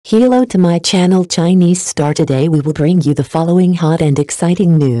Hello to my channel Chinese Star. Today we will bring you the following hot and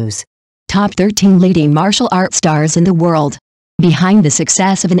exciting news. Top 13 leading martial art stars in the world. Behind the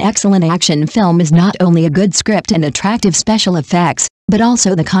success of an excellent action film is not only a good script and attractive special effects, but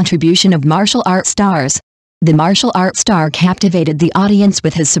also the contribution of martial art stars. The martial art star captivated the audience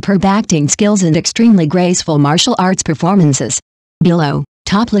with his superb acting skills and extremely graceful martial arts performances. Below,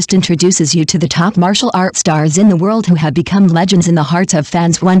 Top List introduces you to the top martial art stars in the world who have become legends in the hearts of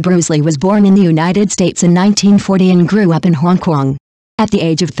fans. 1. Bruce Lee was born in the United States in 1940 and grew up in Hong Kong. At the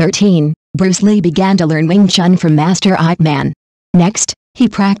age of 13, Bruce Lee began to learn Wing Chun from Master Ip Man. Next, he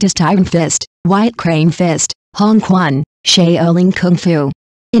practiced Iron Fist, White Crane Fist, Hong Kwan, Shaolin Kung Fu.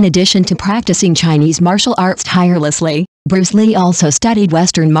 In addition to practicing Chinese martial arts tirelessly, Bruce Lee also studied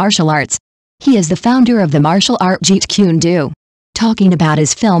Western martial arts. He is the founder of the martial art Jeet Kune Do. Talking about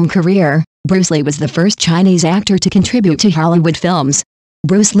his film career, Bruce Lee was the first Chinese actor to contribute to Hollywood films.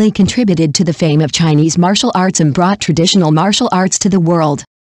 Bruce Lee contributed to the fame of Chinese martial arts and brought traditional martial arts to the world.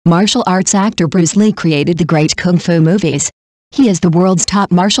 Martial arts actor Bruce Lee created the great Kung Fu movies. He is the world's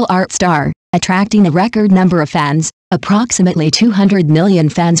top martial art star, attracting a record number of fans, approximately 200 million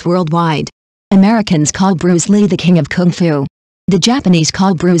fans worldwide. Americans call Bruce Lee the king of Kung Fu. The Japanese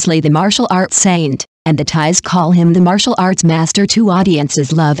call Bruce Lee the martial arts saint, and the Thais call him the martial arts master. 2.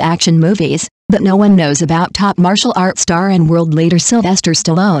 Audiences love action movies, but no one knows about top martial arts star and world leader Sylvester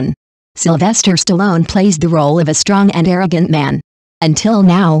Stallone. Sylvester Stallone plays the role of a strong and arrogant man. Until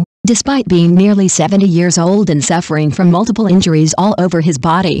now, despite being nearly 70 years old and suffering from multiple injuries all over his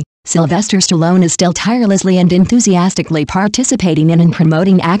body, Sylvester Stallone is still tirelessly and enthusiastically participating in and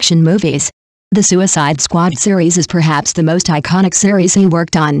promoting action movies. The Suicide Squad series is perhaps the most iconic series he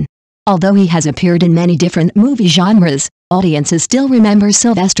worked on. Although he has appeared in many different movie genres, audiences still remember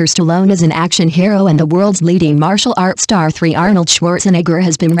Sylvester Stallone as an action hero and the world's leading martial arts star. 3. Arnold Schwarzenegger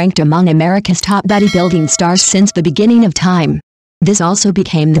has been ranked among America's top bodybuilding stars since the beginning of time. This also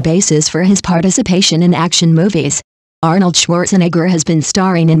became the basis for his participation in action movies. Arnold Schwarzenegger has been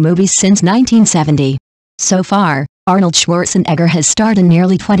starring in movies since 1970. So far, Arnold Schwarzenegger has starred in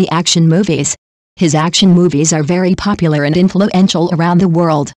nearly 20 action movies. His action movies are very popular and influential around the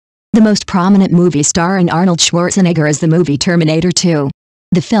world. The most prominent movie starring Arnold Schwarzenegger is the movie Terminator 2.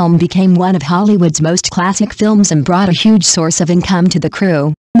 The film became one of Hollywood's most classic films and brought a huge source of income to the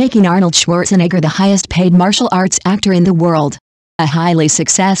crew, making Arnold Schwarzenegger the highest-paid martial arts actor in the world. A highly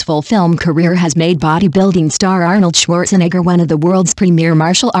successful film career has made bodybuilding star Arnold Schwarzenegger one of the world's premier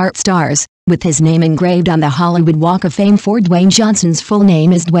martial arts stars, with his name engraved on the Hollywood Walk of Fame. For Dwayne Johnson's full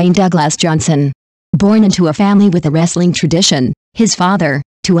name is Dwayne Douglas Johnson. Born into a family with a wrestling tradition, his father,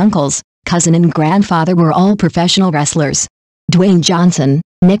 2 uncles, cousin and grandfather were all professional wrestlers. Dwayne Johnson,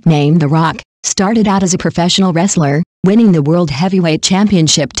 nicknamed The Rock, started out as a professional wrestler, winning the World Heavyweight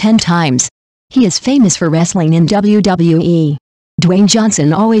Championship 10 times. He is famous for wrestling in WWE. Dwayne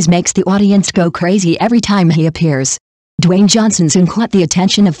Johnson always makes the audience go crazy every time he appears. Dwayne Johnson soon caught the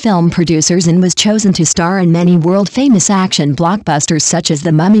attention of film producers and was chosen to star in many world-famous action blockbusters such as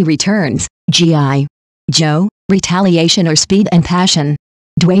The Mummy Returns, G.I. Joe, Retaliation or Speed and Passion.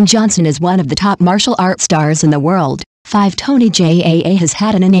 Dwayne Johnson is one of the top martial arts stars in the world. 5. Tony Jaa has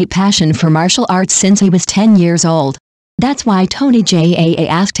had an innate passion for martial arts since he was 10 years old. That's why Tony Jaa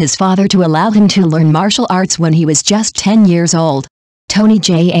asked his father to allow him to learn martial arts when he was just 10 years old. Tony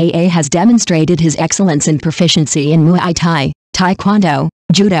Jaa has demonstrated his excellence and proficiency in Muay Thai, Taekwondo,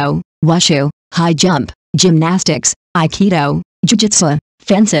 Judo, Wushu, high jump, gymnastics, Aikido, Jiu-Jitsu,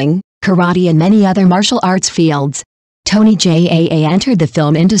 fencing, karate and many other martial arts fields. Tony Jaa entered the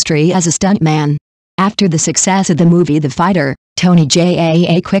film industry as a stuntman. After the success of the movie The Fighter, Tony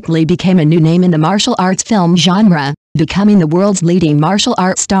Jaa quickly became a new name in the martial arts film genre, becoming the world's leading martial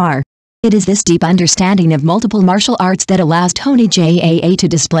arts star. It is this deep understanding of multiple martial arts that allows Tony Jaa to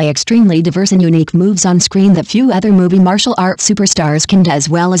display extremely diverse and unique moves on screen that few other movie martial arts superstars can do as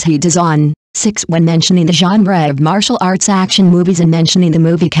well as he does on. 6. When mentioning the genre of martial arts action movies and mentioning the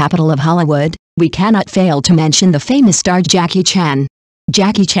movie capital of Hollywood, we cannot fail to mention the famous star Jackie Chan.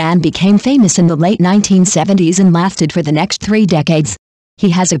 Jackie Chan became famous in the late 1970s and lasted for the next 3 decades. He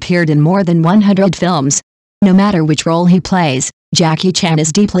has appeared in more than 100 films. No matter which role he plays, Jackie Chan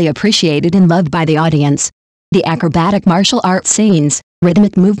is deeply appreciated and loved by the audience. The acrobatic martial arts scenes,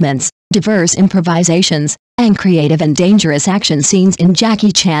 rhythmic movements, diverse improvisations, and creative and dangerous action scenes in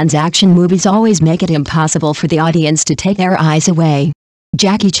Jackie Chan's action movies always make it impossible for the audience to take their eyes away.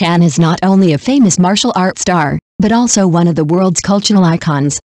 Jackie Chan is not only a famous martial arts star, but also one of the world's cultural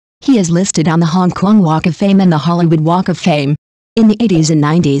icons. He is listed on the Hong Kong Walk of Fame and the Hollywood Walk of Fame. In the 80s and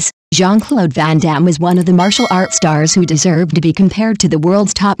 90s, Jean-Claude Van Damme was one of the martial arts stars who deserved to be compared to the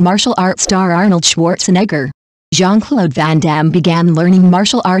world's top martial arts star Arnold Schwarzenegger. Jean-Claude Van Damme began learning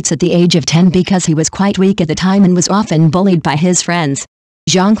martial arts at the age of 10 because he was quite weak at the time and was often bullied by his friends.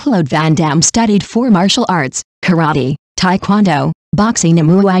 Jean-Claude Van Damme studied 4 martial arts: karate, taekwondo, boxing and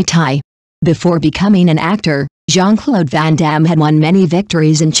Muay Thai. Before becoming an actor, Jean-Claude Van Damme had won many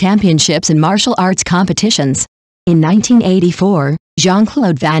victories and championships in martial arts competitions. In 1984,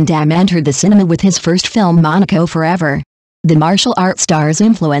 Jean-Claude Van Damme entered the cinema with his first film Monaco Forever. The martial arts star's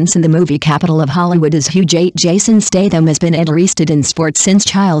influence in the movie capital of Hollywood is huge. Jason Statham has been interested in sports since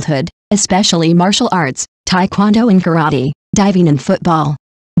childhood, especially martial arts, taekwondo and karate, diving and football.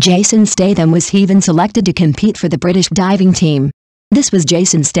 Jason Statham was even selected to compete for the British diving team. This was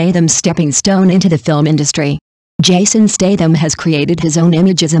Jason Statham's stepping stone into the film industry. Jason Statham has created his own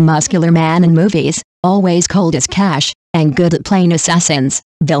image as a muscular man in movies, always cold as cash, and good at playing assassins,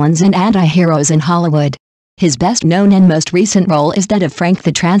 villains and anti-heroes in Hollywood. His best-known and most recent role is that of Frank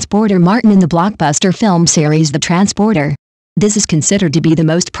the Transporter Martin in the blockbuster film series The Transporter. This is considered to be the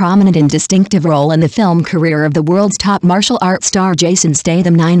most prominent and distinctive role in the film career of the world's top martial arts star Jason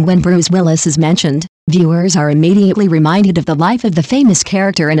Statham. When Bruce Willis is mentioned, viewers are immediately reminded of the life of the famous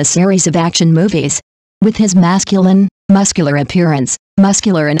character in a series of action movies. With his muscular appearance,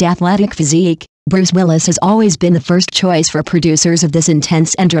 muscular and athletic physique, Bruce Willis has always been the first choice for producers of this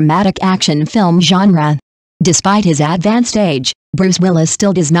intense and dramatic action film genre. Despite his advanced age, Bruce Willis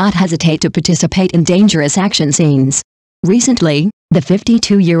still does not hesitate to participate in dangerous action scenes. Recently, the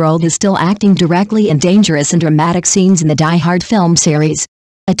 52-year-old is still acting directly in dangerous and dramatic scenes in the Die Hard film series.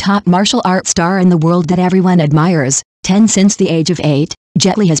 A top martial arts star in the world that everyone admires, since the age of 8,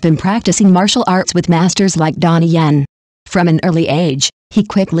 Jet Li has been practicing martial arts with masters like Donnie Yen. From an early age, he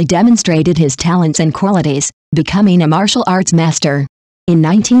quickly demonstrated his talents and qualities, becoming a martial arts master. In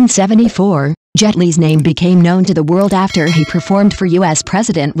 1974, Jet Li's name became known to the world after he performed for U.S.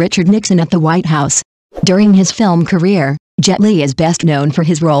 President Richard Nixon at the White House. During his film career, Jet Li is best known for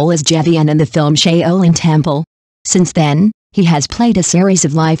his role as Jevian in the film Shaolin Temple. Since then, he has played a series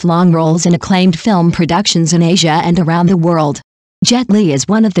of lifelong roles in acclaimed film productions in Asia and around the world. Jet Li is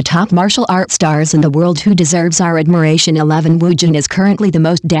one of the top martial arts stars in the world who deserves our admiration. 11. Wu Jing is currently the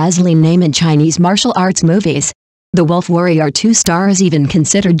most dazzling name in Chinese martial arts movies. The Wolf Warrior 2 star is even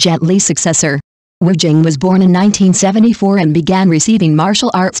considered Jet Li's successor. Wu Jing was born in 1974 and began receiving martial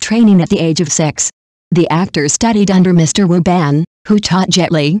arts training at the age of 6. The actor studied under Mr. Wu Ban, who taught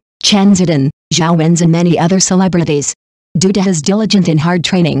Jet Li, Chen Zidong, Zhao Wens and many other celebrities. Due to his diligent and hard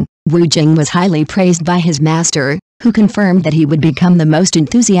training, Wu Jing was highly praised by his master, who confirmed that he would become the most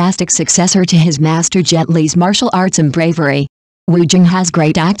enthusiastic successor to his master Jet Li's martial arts and bravery. Wu Jing has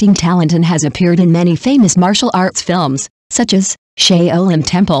great acting talent and has appeared in many famous martial arts films, such as Shaolin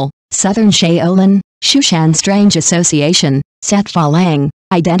Temple, Southern Shaolin, Shushan Strange Association, Seth Falang,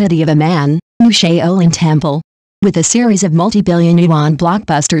 Identity of a Man, New Shaolin Temple. With a series of multi-billion yuan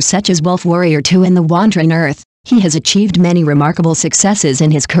blockbusters such as Wolf Warrior 2 and The Wandering Earth, he has achieved many remarkable successes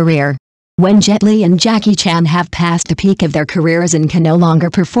in his career. When Jet Li and Jackie Chan have passed the peak of their careers and can no longer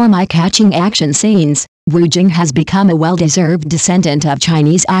perform eye-catching action scenes, Wu Jing has become a well-deserved descendant of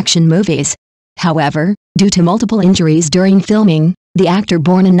Chinese action movies. However, due to multiple injuries during filming, the actor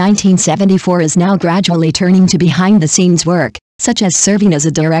born in 1974 is now gradually turning to behind-the-scenes work, such as serving as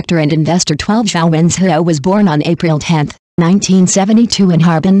a director and investor. 12. Zhao Wenzhou was born on April 10, 1972 in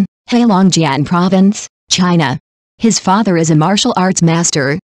Harbin, Heilongjiang Province, China. His father is a martial arts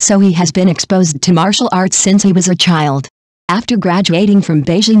master, so he has been exposed to martial arts since he was a child. After graduating from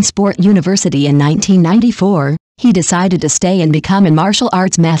Beijing Sport University in 1994, he decided to stay and become a martial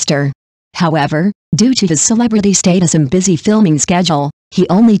arts master. However, due to his celebrity status and busy filming schedule, he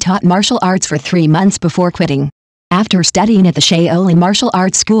only taught martial arts for 3 months before quitting. After studying at the Shaolin Martial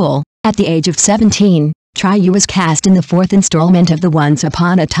Arts School, at the age of 17, Tri Yu was cast in the 4th installment of the Once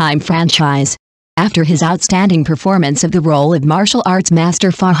Upon a Time franchise. After his outstanding performance of the role of martial arts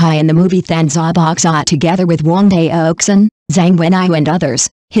master Fa Hai in the movie Than Za Bok Za together with Wang Daoxin, Zhang Wenyu and others,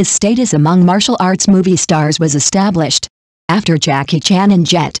 his status among martial arts movie stars was established. After Jackie Chan and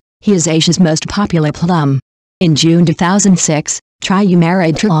Jet, he is Asia's most popular plum. In June 2006, Tri Yu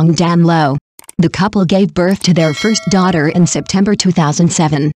married Truong Dan Lo. The couple gave birth to their first daughter in September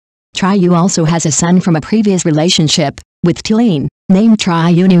 2007. Tri Yu also has a son from a previous relationship, with Tilin, named Tri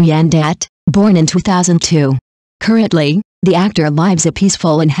Yu Nguyen Dat, born in 2002. Currently, the actor lives a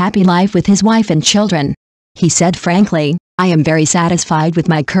peaceful and happy life with his wife and children. He said frankly, "I am very satisfied with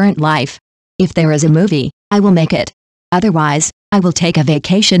my current life. If there is a movie, I will make it. Otherwise, I will take a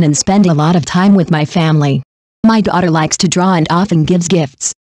vacation and spend a lot of time with my family. My daughter likes to draw and often gives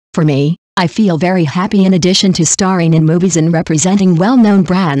gifts. For me, I feel very happy. In addition to starring in movies and representing well-known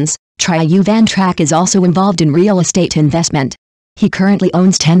brands, Trieu Van Track is also involved in real estate investment. He currently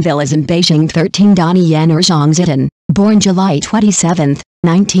owns 10 villas in Beijing. 13. Donnie Yen, or Zhang Zidan, born July 27,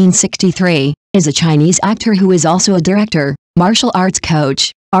 1963, is a Chinese actor who is also a director, martial arts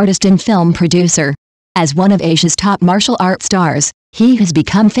coach, artist and film producer. As one of Asia's top martial arts stars, he has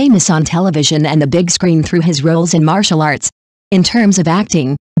become famous on television and the big screen through his roles in martial arts. In terms of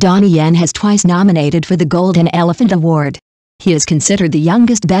acting, Donnie Yen has twice nominated for the Golden Elephant Award. He is considered the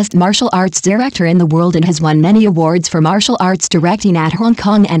youngest best martial arts director in the world and has won many awards for martial arts directing at Hong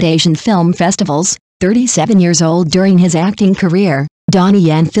Kong and Asian film festivals. 37 years old. During his acting career, Donnie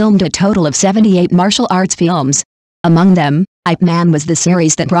Yen filmed a total of 78 martial arts films. Among them, Ip Man was the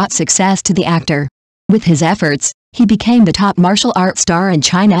series that brought success to the actor. With his efforts, he became the top martial arts star in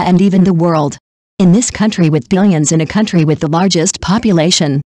China and even the world. In this country with billions and a country with the largest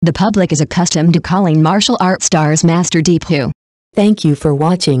population, the public is accustomed to calling martial arts stars Master Deepu. Thank you for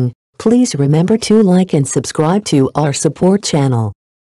watching. Please remember to like and subscribe to our support channel.